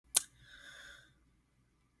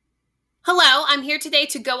Hello, I'm here today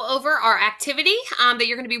to go over our activity that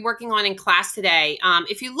you're going to be working on in class today.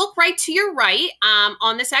 If you look right to your right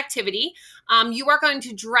on this activity, you are going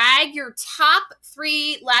to drag your top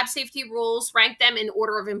 3 lab safety rules, rank them in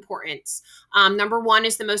order of importance. Number 1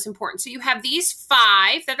 is the most important. So you have these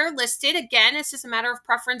 5 that are listed. Again, it's just a matter of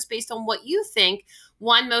preference based on what you think.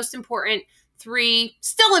 1 most important, 3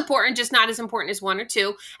 still important, just not as important as 1 or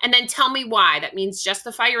 2. And then tell me why. That means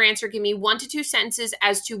justify your answer. Give me 1 to 2 sentences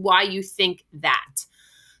as to why you think that.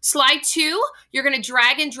 Slide 2, you're going to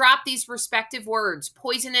drag and drop these respective words: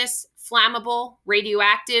 poisonous, flammable,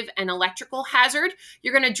 radioactive, and electrical hazard.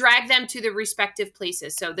 You're going to drag them to the respective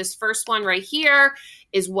places. So this first one right here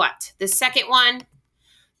is what? The second one,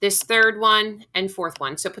 this third one, and fourth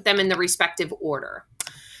one. So put them in the respective order.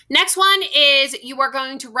 Next one is you are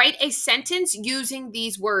going to write a sentence using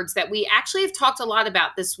these words that we actually have talked a lot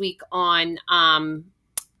about this week on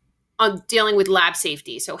dealing with lab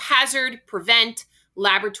safety. So hazard, prevent,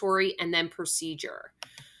 laboratory, and then procedure.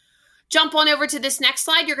 Jump on over to this next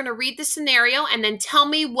slide. You're going to read the scenario and then tell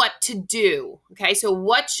me what to do. Okay, so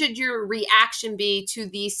what should your reaction be to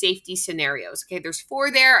these safety scenarios? Okay, there's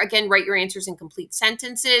 4 there. Again, write your answers in complete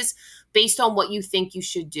sentences based on what you think you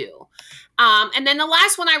should do. And then the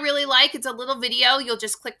last one I really like, it's a little video. You'll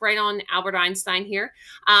just click right on Albert Einstein here.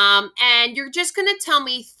 And you're just going to tell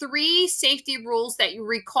me 3 safety rules that you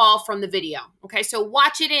recall from the video. Okay, so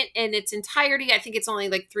watch it in its entirety. I think it's only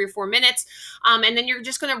like 3 or 4 minutes. And then you're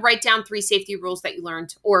just going to write down 3 safety rules that you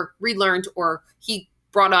learned or relearned or he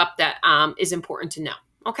brought up that is important to know.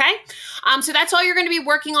 Okay, so that's all you're going to be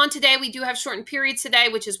working on today. We do have shortened periods today,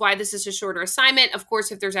 which is why this is a shorter assignment. Of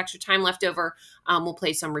course, if there's extra time left over, we'll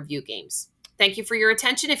play some review games. Thank you for your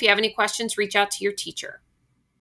attention. If you have any questions, reach out to your teacher.